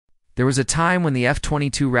There was a time when the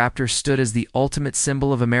F-22 Raptor stood as the ultimate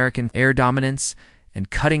symbol of American air dominance and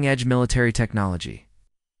cutting-edge military technology.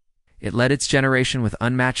 It led its generation with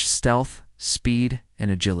unmatched stealth, speed, and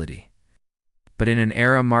agility. But in an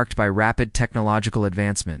era marked by rapid technological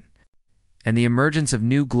advancement and the emergence of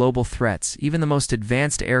new global threats, even the most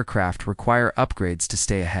advanced aircraft require upgrades to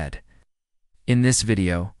stay ahead. In this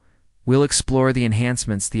video, we'll explore the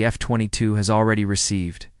enhancements the F-22 has already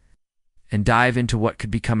received and dive into what could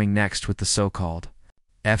be coming next with the so-called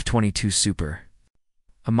F-22 Super,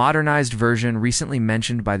 a modernized version recently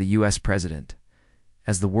mentioned by the U.S. President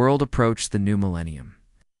as the world approached the new millennium.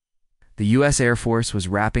 The U.S. Air Force was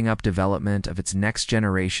wrapping up development of its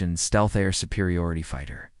next-generation stealth air superiority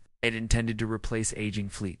fighter. It intended to replace aging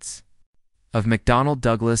fleets of McDonnell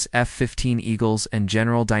Douglas F-15 Eagles and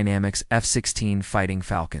General Dynamics F-16 Fighting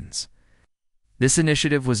Falcons. This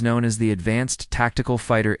initiative was known as the Advanced Tactical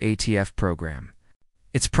Fighter ATF program.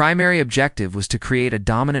 Its primary objective was to create a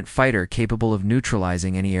dominant fighter capable of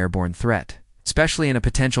neutralizing any airborne threat, especially in a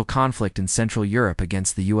potential conflict in Central Europe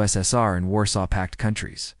against the USSR and Warsaw Pact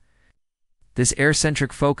countries. This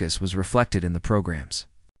air-centric focus was reflected in the programs.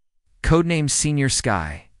 Codenamed Senior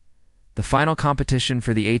Sky, the final competition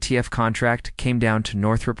for the ATF contract came down to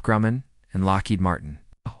Northrop Grumman and Lockheed Martin.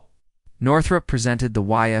 Northrop presented the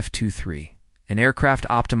YF-23, an aircraft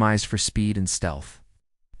optimized for speed and stealth.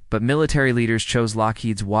 But military leaders chose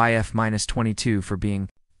Lockheed's YF-22 for being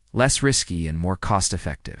less risky and more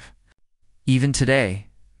cost-effective. Even today,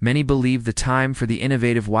 many believe the time for the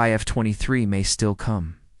innovative YF-23 may still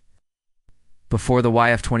come. Before the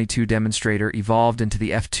YF-22 demonstrator evolved into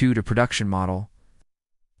the F-2 to production model,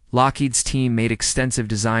 Lockheed's team made extensive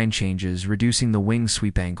design changes, reducing the wing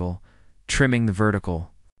sweep angle, trimming the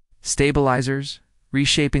vertical stabilizers,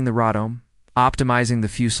 reshaping the radome, optimizing the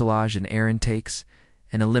fuselage and air intakes,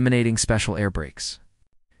 and eliminating special air brakes.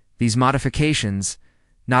 These modifications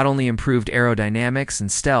not only improved aerodynamics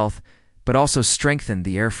and stealth, but also strengthened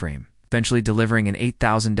the airframe, eventually delivering an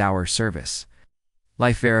 8,000-hour service,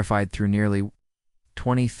 life verified through nearly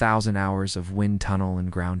 20,000 hours of wind tunnel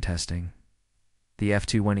and ground testing. The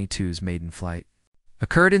F-22's maiden flight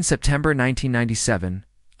occurred in September 1997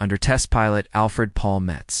 under test pilot Alfred Paul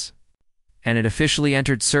Metz, and it officially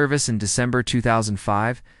entered service in December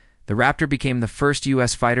 2005. The Raptor became the first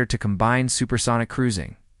U.S. fighter to combine supersonic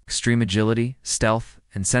cruising, extreme agility, stealth,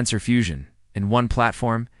 and sensor fusion in one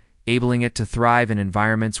platform, enabling it to thrive in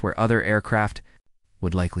environments where other aircraft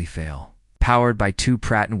would likely fail. Powered by two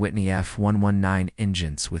Pratt & Whitney F119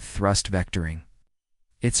 engines with thrust vectoring,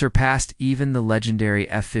 it surpassed even the legendary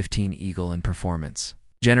F-15 Eagle in performance,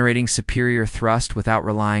 generating superior thrust without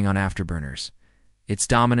relying on afterburners. Its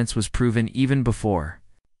dominance was proven even before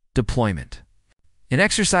deployment. In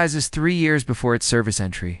exercises 3 years before its service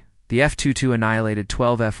entry, the F-22 annihilated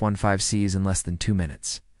 12 F-15Cs in less than 2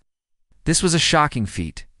 minutes. This was a shocking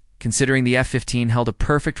feat, considering the F-15 held a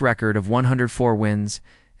perfect record of 104 wins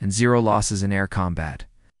and 0 losses in air combat.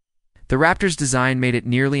 The Raptor's design made it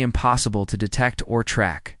nearly impossible to detect or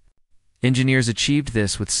track. Engineers achieved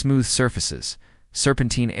this with smooth surfaces,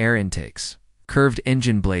 serpentine air intakes, curved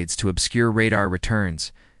engine blades to obscure radar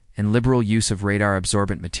returns, and liberal use of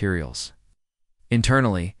radar-absorbent materials.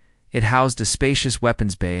 Internally, it housed a spacious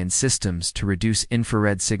weapons bay and systems to reduce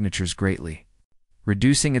infrared signatures greatly,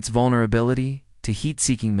 reducing its vulnerability to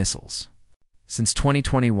heat-seeking missiles. Since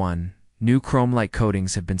 2021, new chrome-like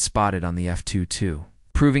coatings have been spotted on the F-22,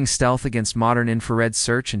 proving stealth against modern infrared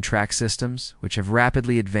search and track systems, which have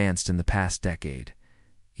rapidly advanced in the past decade.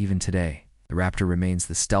 Even today, the Raptor remains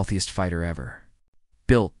the stealthiest fighter ever.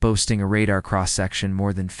 Built boasting a radar cross-section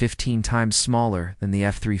more than 15 times smaller than the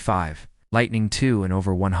F-35, Lightning II and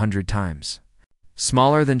over 100 times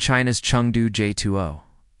smaller than China's Chengdu J-20.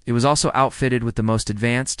 It was also outfitted with the most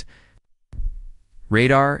advanced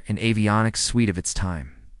radar and avionics suite of its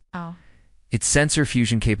time. Oh. Its sensor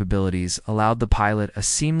fusion capabilities allowed the pilot a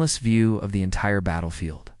seamless view of the entire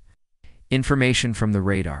battlefield. Information from the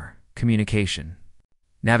radar, communication,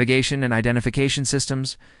 navigation, and identification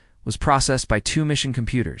systems was processed by 2 mission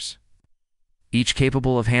computers, each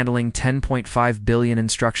capable of handling 10.5 billion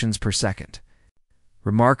instructions per second.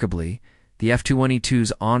 Remarkably, the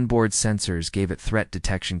F-22's onboard sensors gave it threat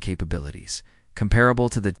detection capabilities, comparable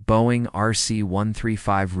to the Boeing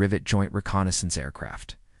RC-135 rivet joint reconnaissance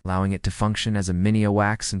aircraft, allowing it to function as a mini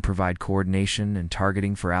AWACS and provide coordination and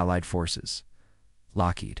targeting for Allied forces.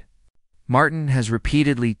 Lockheed Martin has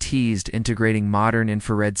repeatedly teased integrating modern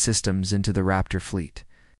infrared systems into the Raptor fleet,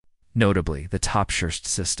 notably the Top-Schurst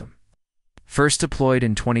system. First deployed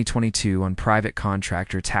in 2022 on private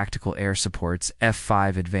contractor Tactical Air Support's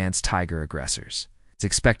F-5 Advanced Tiger aggressors, it's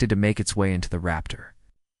expected to make its way into the Raptor.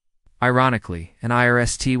 Ironically, an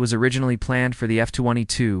IRST was originally planned for the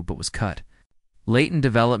F-22 but was cut late in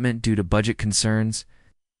development due to budget concerns.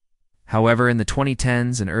 However, in the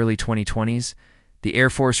 2010s and early 2020s, the Air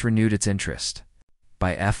Force renewed its interest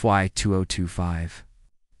by FY 2025.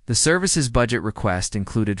 The service's budget request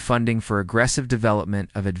included funding for aggressive development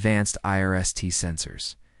of advanced IRST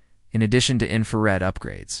sensors, in addition to infrared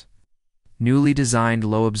upgrades. Newly designed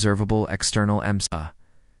low-observable external EMSA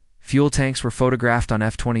fuel tanks were photographed on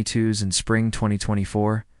F-22s in spring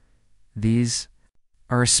 2024. These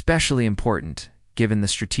are especially important given the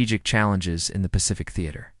strategic challenges in the Pacific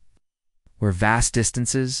theater, where vast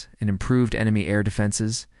distances and improved enemy air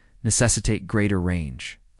defenses necessitate greater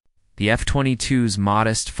range. The F-22's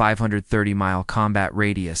modest 530-mile combat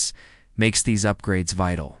radius makes these upgrades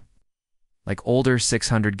vital. Like older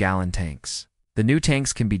 600-gallon tanks, the new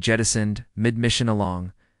tanks can be jettisoned mid-mission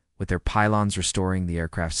along with their pylons, restoring the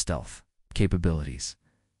aircraft's stealth capabilities.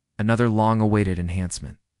 Another long-awaited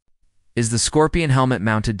enhancement is the Scorpion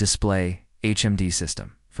helmet-mounted display HMD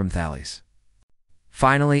system from Thales.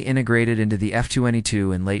 Finally integrated into the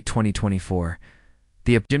F-22 in late 2024,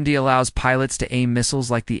 the HMD allows pilots to aim missiles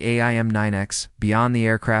like the AIM-9X beyond the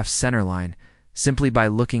aircraft's centerline simply by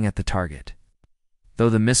looking at the target. Though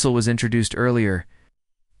the missile was introduced earlier,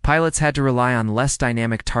 pilots had to rely on less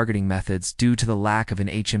dynamic targeting methods due to the lack of an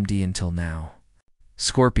HMD until now.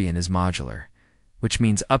 Scorpion is modular, which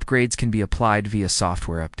means upgrades can be applied via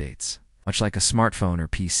software updates, much like a smartphone or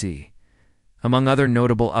PC. Among other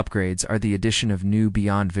notable upgrades are the addition of new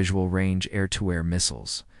beyond visual range air-to-air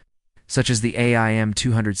missiles, such as the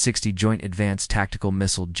AIM-260 Joint Advanced Tactical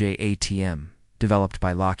Missile JATM, developed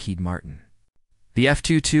by Lockheed Martin. The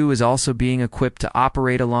F-22 is also being equipped to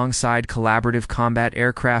operate alongside collaborative combat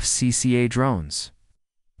aircraft CCA drones,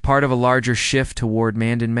 part of a larger shift toward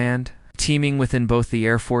manned-in-manned, teaming within both the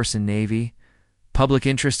Air Force and Navy. Public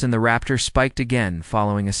interest in the Raptor spiked again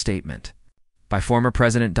following a statement by former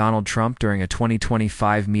President Donald Trump during a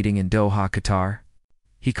 2025 meeting in Doha, Qatar.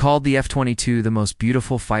 He called the F-22 the most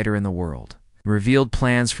beautiful fighter in the world, and revealed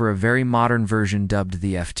plans for a very modern version dubbed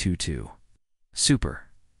the F-22 Super.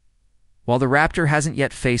 While the Raptor hasn't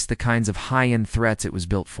yet faced the kinds of high-end threats it was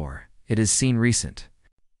built for, it has seen recent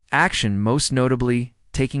action, most notably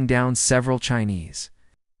taking down several Chinese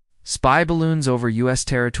spy balloons over U.S.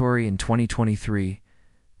 territory in 2023.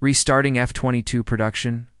 Restarting F-22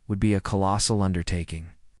 production would be a colossal undertaking,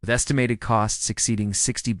 with estimated costs exceeding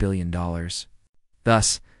 $60 billion.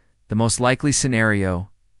 Thus, the most likely scenario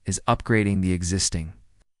is upgrading the existing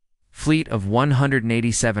fleet of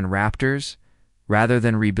 187 Raptors rather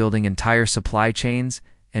than rebuilding entire supply chains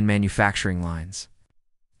and manufacturing lines.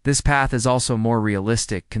 This path is also more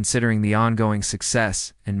realistic considering the ongoing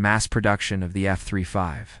success and mass production of the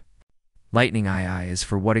F-35. Lightning II is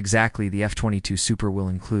for what exactly the F-22 Super will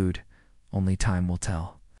include. Only time will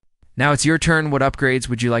tell. Now it's your turn. What upgrades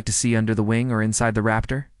would you like to see under the wing or inside the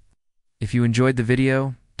Raptor? If you enjoyed the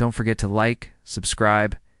video, don't forget to like,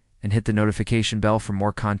 subscribe, and hit the notification bell for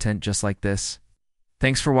more content just like this.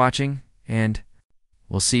 Thanks for watching, and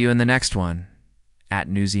we'll see you in the next one at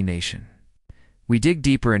Newsy Nation. We dig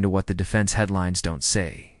deeper into what the defense headlines don't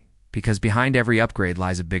say, because behind every upgrade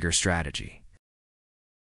lies a bigger strategy.